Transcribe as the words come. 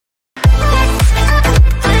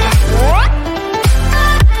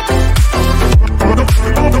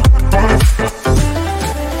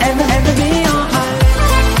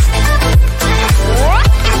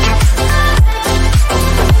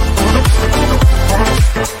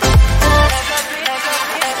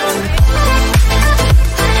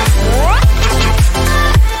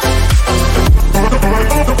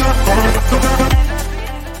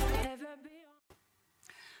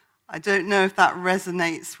don't know if that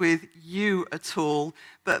resonates with you at all,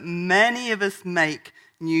 but many of us make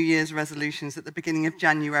New Year's resolutions at the beginning of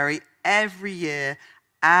January every year,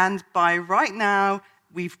 and by right now,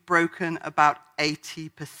 we've broken about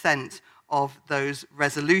 80% of those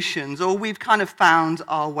resolutions, or we've kind of found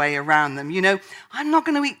our way around them. You know, I'm not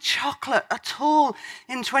going to eat chocolate at all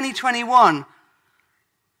in 2021.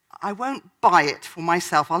 I won't buy it for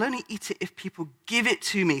myself. I'll only eat it if people give it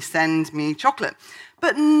to me, send me chocolate.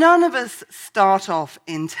 But none of us start off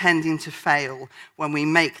intending to fail when we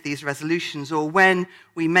make these resolutions or when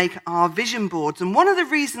we make our vision boards. And one of the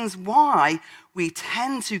reasons why we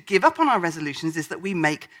tend to give up on our resolutions is that we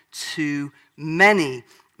make too many.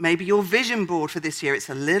 Maybe your vision board for this year, it's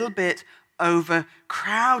a little bit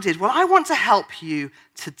overcrowded. Well, I want to help you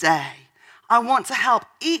today. I want to help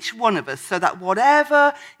each one of us so that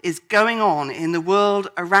whatever is going on in the world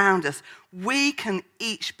around us, we can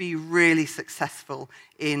each be really successful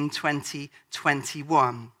in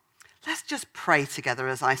 2021. Let's just pray together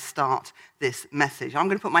as I start this message. I'm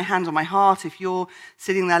going to put my hand on my heart. If you're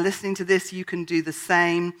sitting there listening to this, you can do the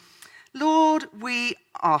same. Lord, we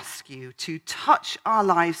ask you to touch our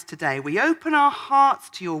lives today. We open our hearts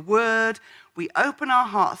to your word. We open our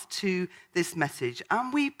hearts to this message,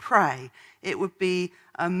 and we pray it would be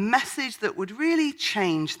a message that would really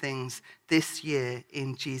change things this year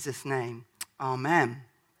in Jesus' name. Amen.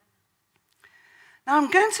 Now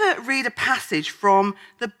I'm going to read a passage from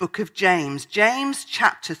the book of James, James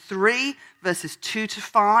chapter 3, verses 2 to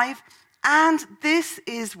 5, and this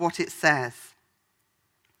is what it says.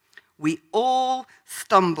 We all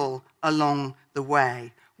stumble along the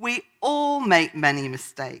way. We all make many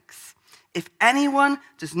mistakes. If anyone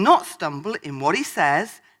does not stumble in what he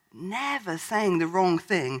says, never saying the wrong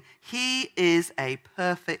thing, he is a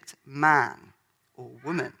perfect man or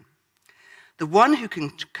woman. The one who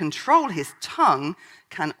can control his tongue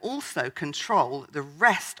can also control the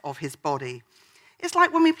rest of his body. It's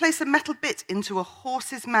like when we place a metal bit into a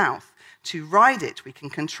horse's mouth. To ride it, we can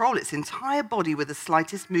control its entire body with the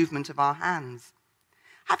slightest movement of our hands.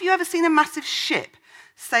 Have you ever seen a massive ship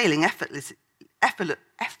sailing effortlessly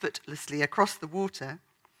across the water?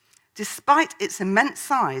 Despite its immense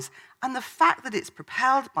size and the fact that it's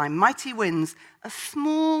propelled by mighty winds, a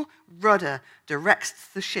small rudder directs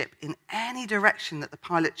the ship in any direction that the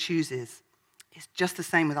pilot chooses. It's just the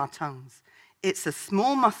same with our tongues. It's a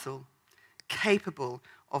small muscle capable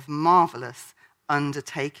of marvelous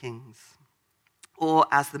undertakings. Or,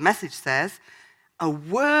 as the message says, a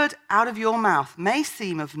word out of your mouth may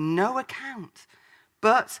seem of no account,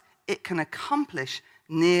 but it can accomplish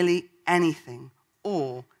nearly anything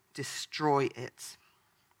or destroy it.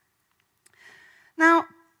 Now,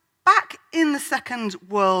 back in the Second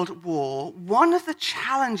World War, one of the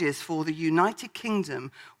challenges for the United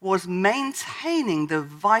Kingdom was maintaining the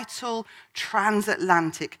vital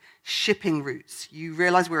transatlantic shipping routes. You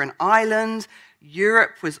realize we're an island,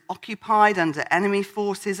 Europe was occupied under enemy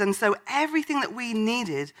forces, and so everything that we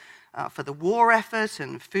needed for the war effort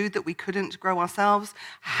and food that we couldn't grow ourselves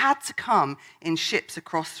had to come in ships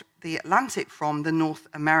across the Atlantic from the North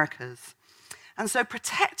Americas. And so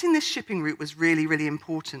protecting this shipping route was really, really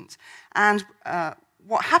important. And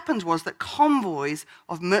what happened was that convoys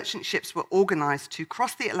of merchant ships were organized to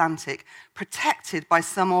cross the Atlantic, protected by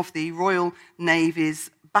some of the Royal Navy's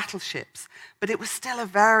battleships. But it was still a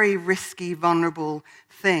very risky, vulnerable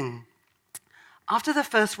thing. After the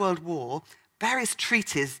First World War, various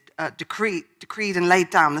treaties decreed and laid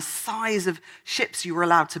down the size of ships you were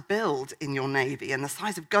allowed to build in your navy and the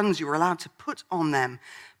size of guns you were allowed to put on them.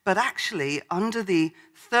 But actually, under the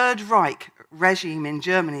Third Reich regime in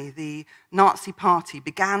Germany, the Nazi Party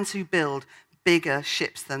began to build bigger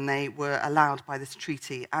ships than they were allowed by this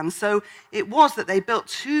treaty. And so it was that they built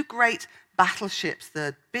two great battleships,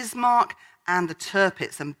 the Bismarck and the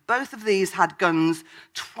Tirpitz, and both of these had guns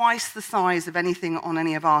twice the size of anything on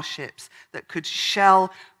any of our ships that could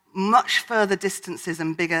shell much further distances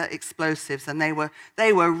and bigger explosives, and they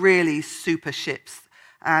were really super ships.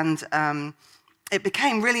 And it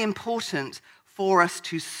became really important for us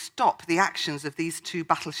to stop the actions of these two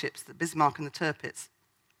battleships, the Bismarck and the Tirpitz.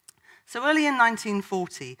 So early in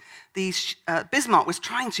 1940, Bismarck was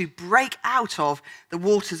trying to break out of the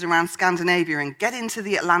waters around Scandinavia and get into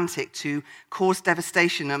the Atlantic to cause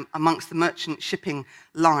devastation amongst the merchant shipping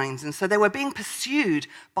lines. And so they were being pursued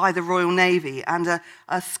by the Royal Navy. And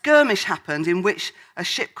a skirmish happened in which a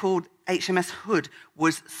ship called HMS Hood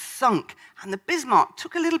was sunk. And the Bismarck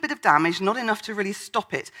took a little bit of damage, not enough to really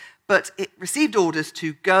stop it, but it received orders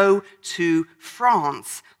to go to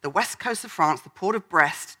France, the west coast of France, the port of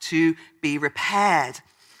Brest, to be repaired.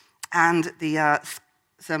 And the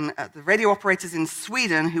the radio operators in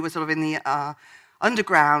Sweden, who were sort of in the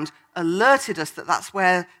underground, alerted us that that's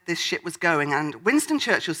where this ship was going. And Winston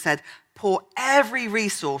Churchill said, pour every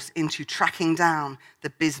resource into tracking down the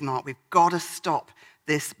Bismarck. We've got to stop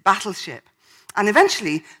this battleship. And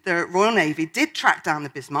eventually, the Royal Navy did track down the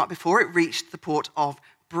Bismarck before it reached the port of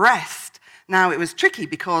Brest. Now, it was tricky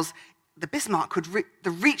because the Bismarck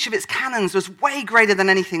the reach of its cannons was way greater than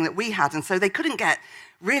anything that we had, and so they couldn't get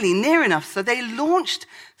really near enough. So they launched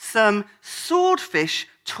some swordfish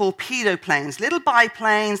torpedo planes, little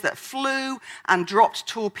biplanes that flew and dropped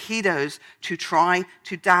torpedoes to try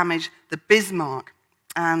to damage the Bismarck.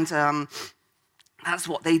 And that's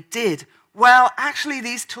what they did. Well, actually,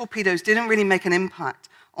 these torpedoes didn't really make an impact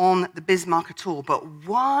on the Bismarck at all, but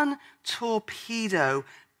one torpedo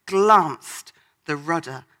glanced the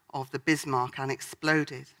rudder of the Bismarck and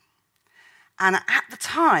exploded. And at the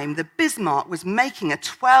time, the Bismarck was making a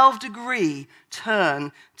 12-degree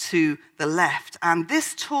turn to the left, and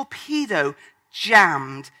this torpedo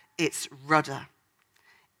jammed its rudder.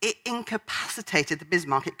 It incapacitated the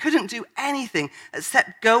Bismarck. It couldn't do anything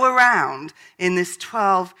except go around in this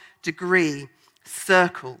 12-degree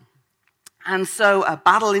circle. And so a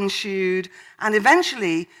battle ensued, and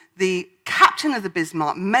eventually the captain of the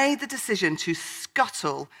Bismarck made the decision to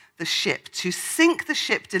scuttle the ship, to sink the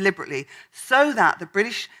ship deliberately so that the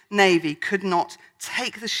British Navy could not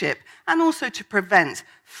take the ship, and also to prevent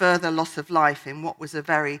further loss of life in what was a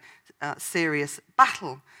very serious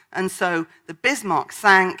battle. And so the Bismarck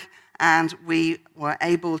sank, and we were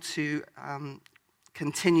able to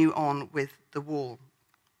continue on with the war.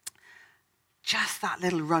 Just that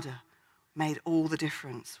little rudder made all the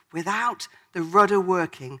difference. Without the rudder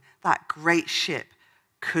working, that great ship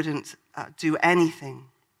couldn't do anything.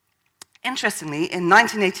 Interestingly, in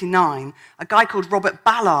 1989, a guy called Robert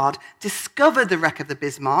Ballard discovered the wreck of the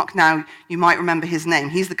Bismarck. Now, you might remember his name.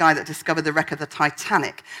 He's the guy that discovered the wreck of the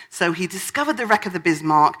Titanic. So he discovered the wreck of the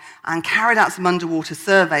Bismarck and carried out some underwater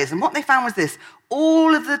surveys. And what they found was this: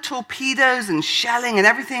 all of the torpedoes and shelling and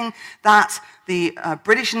everything that the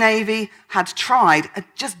British Navy had tried had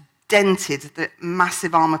just dented the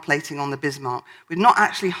massive armor plating on the Bismarck, would not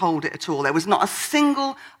actually hold it at all. There was not a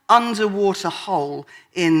single underwater hole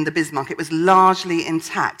in the Bismarck. It was largely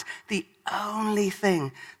intact. The only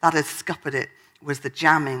thing that had scuppered it was the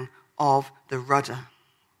jamming of the rudder.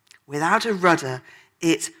 Without a rudder,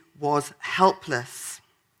 it was helpless.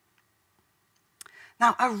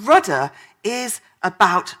 Now, a rudder is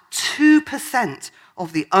about 2%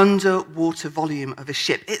 of the underwater volume of a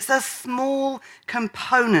ship. It's a small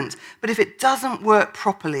component, but if it doesn't work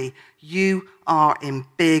properly, you are in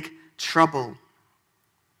big trouble.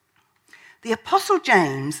 The Apostle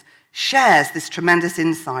James shares this tremendous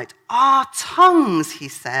insight. Our tongues, he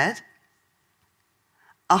said,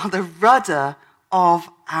 are the rudder of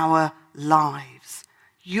our lives.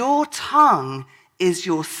 Your tongue is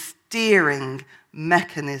your steering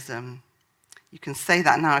mechanism. You can say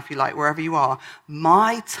that now if you like, wherever you are.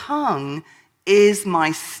 My tongue is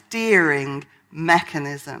my steering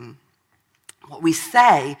mechanism. What we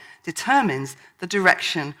say determines the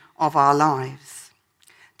direction of our lives.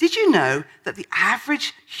 Did you know that the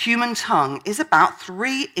average human tongue is about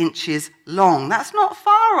 3 inches long? That's not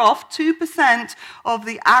far off 2% of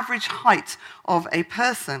the average height of a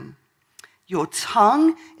person. Your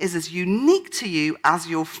tongue is as unique to you as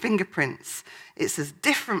your fingerprints. It's as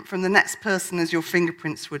different from the next person as your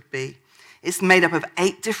fingerprints would be. It's made up of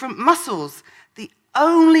 8 different muscles, the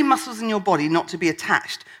only muscles in your body not to be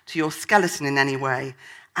attached to your skeleton in any way.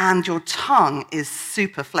 And your tongue is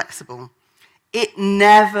super flexible. It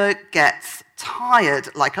never gets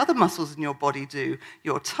tired like other muscles in your body do.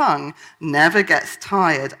 Your tongue never gets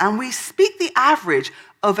tired. And we speak the average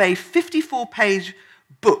of a 54-page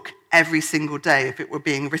book every single day if it were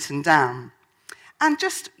being written down. And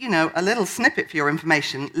just, a little snippet for your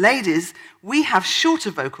information. Ladies, we have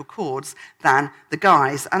shorter vocal cords than the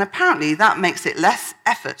guys, and apparently that makes it less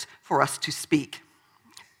effort for us to speak.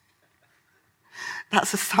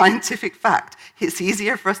 That's a scientific fact. It's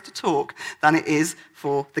easier for us to talk than it is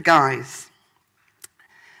for the guys.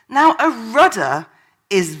 Now, a rudder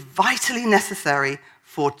is vitally necessary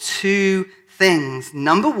for 2 things.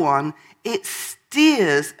 Number 1, it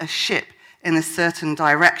steers a ship in a certain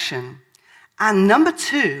direction. And number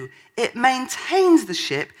 2, it maintains the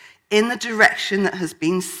ship in the direction that has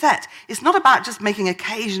been set. It's not about just making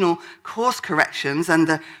occasional course corrections and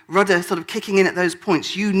the rudder sort of kicking in at those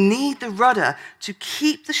points. You need the rudder to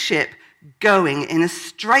keep the ship going in a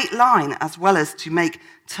straight line as well as to make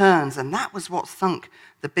turns. And that was what sunk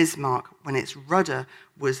the Bismarck when its rudder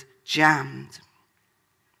was jammed.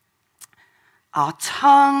 Our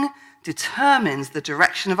tongue determines the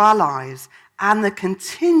direction of our lives and the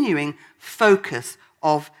continuing focus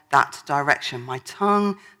of that direction. My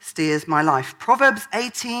tongue steers my life. Proverbs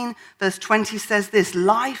 18, verse 20 says this: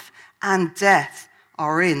 life and death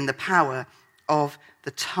are in the power of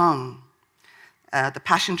the tongue. The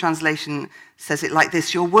Passion Translation says it like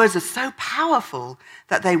this: your words are so powerful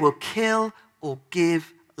that they will kill or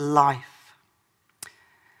give life.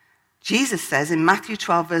 Jesus says in Matthew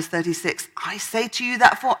 12, verse 36, I say to you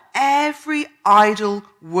that for every idle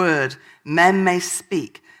word men may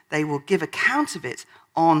speak, they will give account of it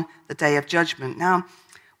on the day of judgment. Now,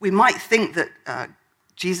 we might think that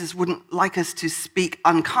Jesus wouldn't like us to speak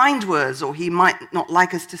unkind words, or he might not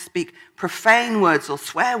like us to speak profane words or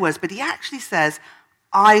swear words, but he actually says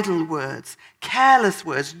idle words, careless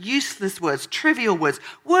words, useless words, trivial words,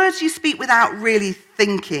 words you speak without really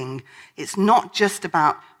thinking. It's not just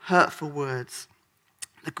about hurtful words.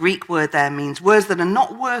 The Greek word there means words that are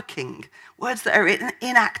not working, words that are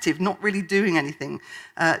inactive, not really doing anything,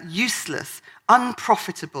 useless,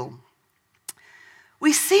 unprofitable.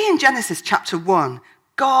 We see in Genesis chapter 1,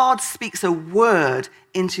 God speaks a word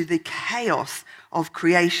into the chaos of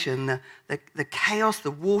creation, the chaos,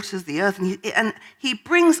 the waters, the earth, and he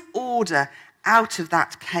brings order out of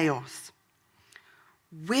that chaos.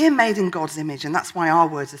 We're made in God's image, and that's why our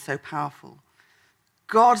words are so powerful.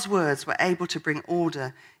 God's words were able to bring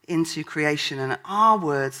order into creation, and our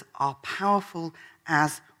words are powerful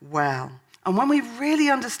as well. And when we really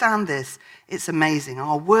understand this, it's amazing.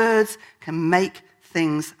 Our words can make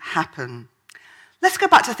things happen. Let's go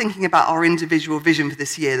back to thinking about our individual vision for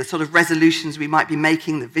this year, the sort of resolutions we might be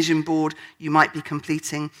making, the vision board you might be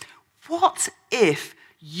completing. What if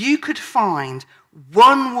you could find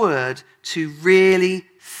one word to really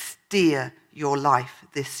steer your life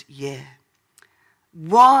this year?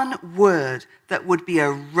 One word that would be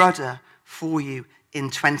a rudder for you in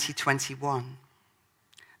 2021.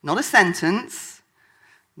 Not a sentence,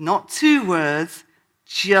 not 2 words,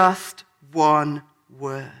 just one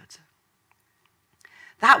word.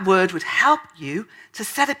 That word would help you to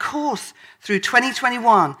set a course through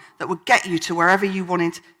 2021 that would get you to wherever you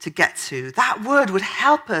wanted to get to. That word would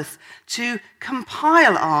help us to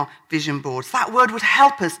compile our vision boards. That word would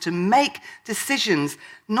help us to make decisions,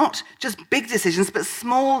 not just big decisions, but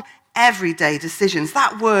small, everyday decisions.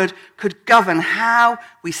 That word could govern how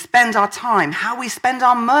we spend our time, how we spend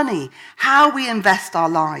our money, how we invest our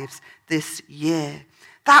lives this year.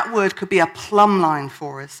 That word could be a plumb line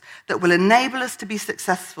for us that will enable us to be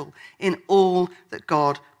successful in all that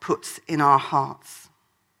God puts in our hearts.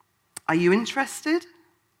 Are you interested?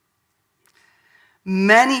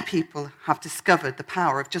 Many people have discovered the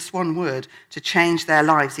power of just one word to change their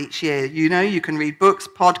lives each year. You know, you can read books,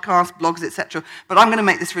 podcasts, blogs, etc. But I'm going to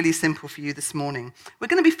make this really simple for you this morning. We're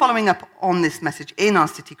going to be following up on this message in our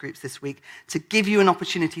city groups this week to give you an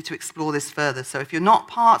opportunity to explore this further. So if you're not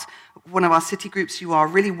part of one of our city groups, you are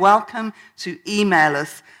really welcome to email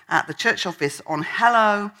us at the church office on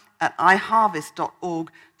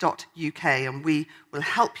hello@iharvest.org.uk, and we will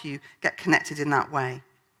help you get connected in that way.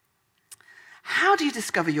 How do you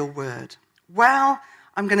discover your word? Well,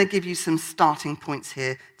 I'm going to give you some starting points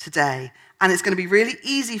here today. And it's going to be really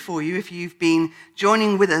easy for you if you've been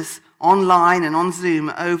joining with us online and on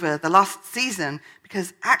Zoom over the last season,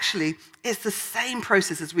 because actually it's the same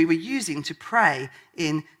process as we were using to pray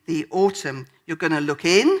in the autumn. You're going to look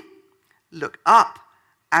in, look up,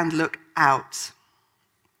 and look out.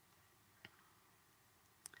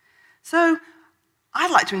 So I'd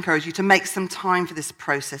like to encourage you to make some time for this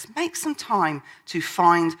process. Make some time to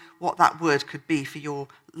find what that word could be for your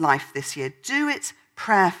life this year. Do it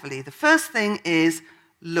prayerfully. The first thing is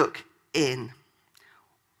look in.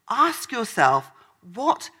 Ask yourself,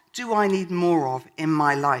 what do I need more of in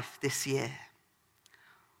my life this year?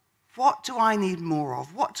 What do I need more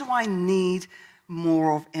of? What do I need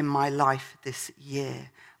more of in my life this year?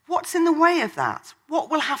 What's in the way of that? What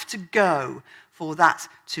will have to go for that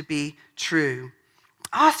to be true?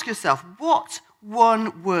 Ask yourself, what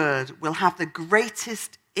one word will have the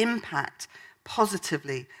greatest impact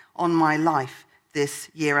positively on my life this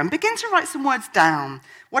year? And begin to write some words down.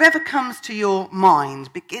 Whatever comes to your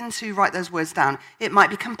mind, begin to write those words down. It might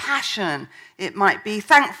be compassion. It might be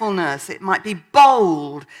thankfulness. It might be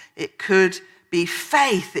bold. It could be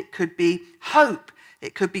faith. It could be hope.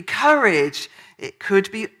 It could be courage. It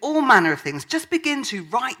could be all manner of things. Just begin to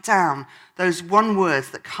write down those one words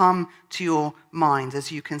that come to your mind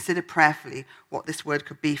as you consider prayerfully what this word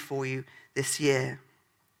could be for you this year.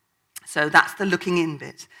 So that's the looking in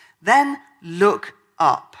bit. Then look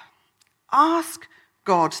up. Ask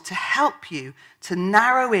God to help you to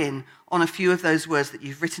narrow in on a few of those words that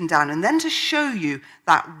you've written down, and then to show you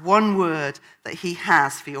that one word that he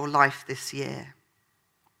has for your life this year.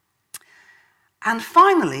 And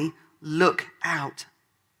finally, look out.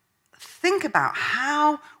 Think about,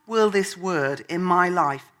 how will this word in my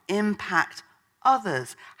life impact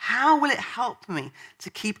others? How will it help me to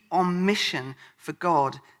keep on mission for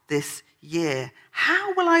God this year?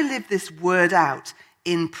 How will I live this word out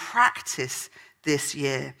in practice this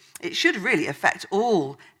year? It should really affect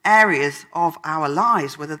all areas of our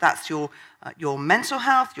lives, whether that's your mental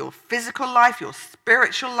health, your physical life, your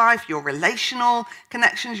spiritual life, your relational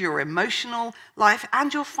connections, your emotional life,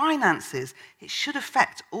 and your finances. It should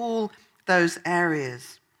affect all those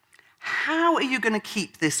areas. How are you going to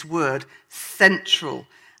keep this word central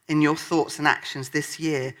in your thoughts and actions this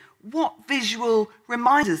year? What visual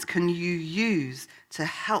reminders can you use to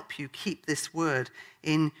help you keep this word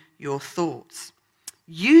in your thoughts?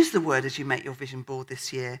 Use the word as you make your vision board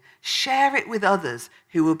this year. Share it with others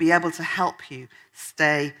who will be able to help you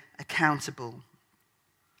stay accountable.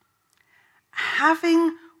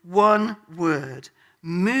 Having one word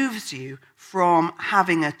moves you from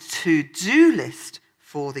having a to-do list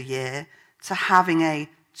for the year to having a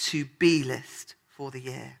to-be list for the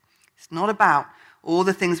year. It's not about all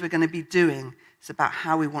the things we're going to be doing. It's about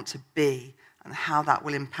how we want to be and how that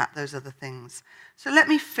will impact those other things. So let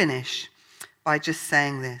me finish by just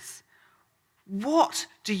saying this. What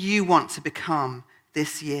do you want to become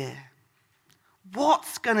this year?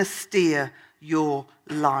 What's going to steer your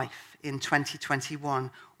life in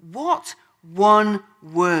 2021? What one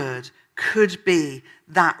word could be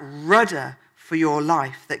that rudder for your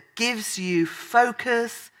life that gives you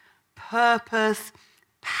focus, purpose,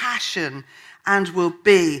 passion, and will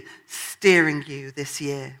be steering you this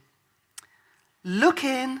year? Look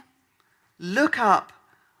in, look up,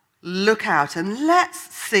 look out, and let's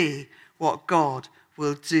see what God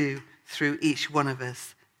will do through each one of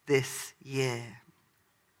us this year.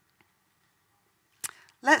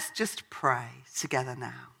 Let's just pray together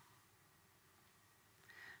now.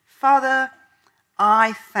 Father,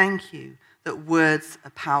 I thank you that words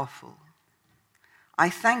are powerful. I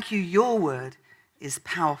thank you your word is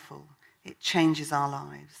powerful. It changes our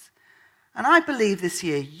lives. And I believe this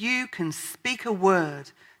year you can speak a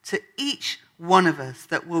word to each one of us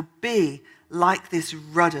that will be like this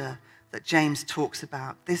rudder that James talks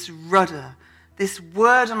about. This rudder, this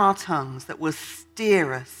word on our tongues that will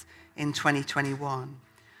steer us in 2021.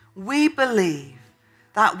 We believe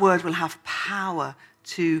that word will have power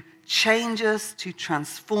to change us, to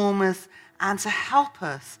transform us, and to help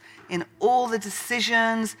us in all the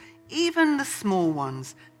decisions, even the small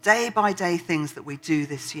ones, day by day things that we do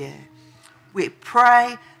this year. We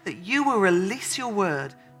pray that you will release your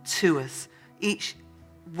word to us, each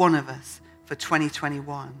one of us, for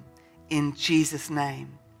 2021. In Jesus'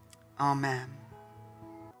 name, amen.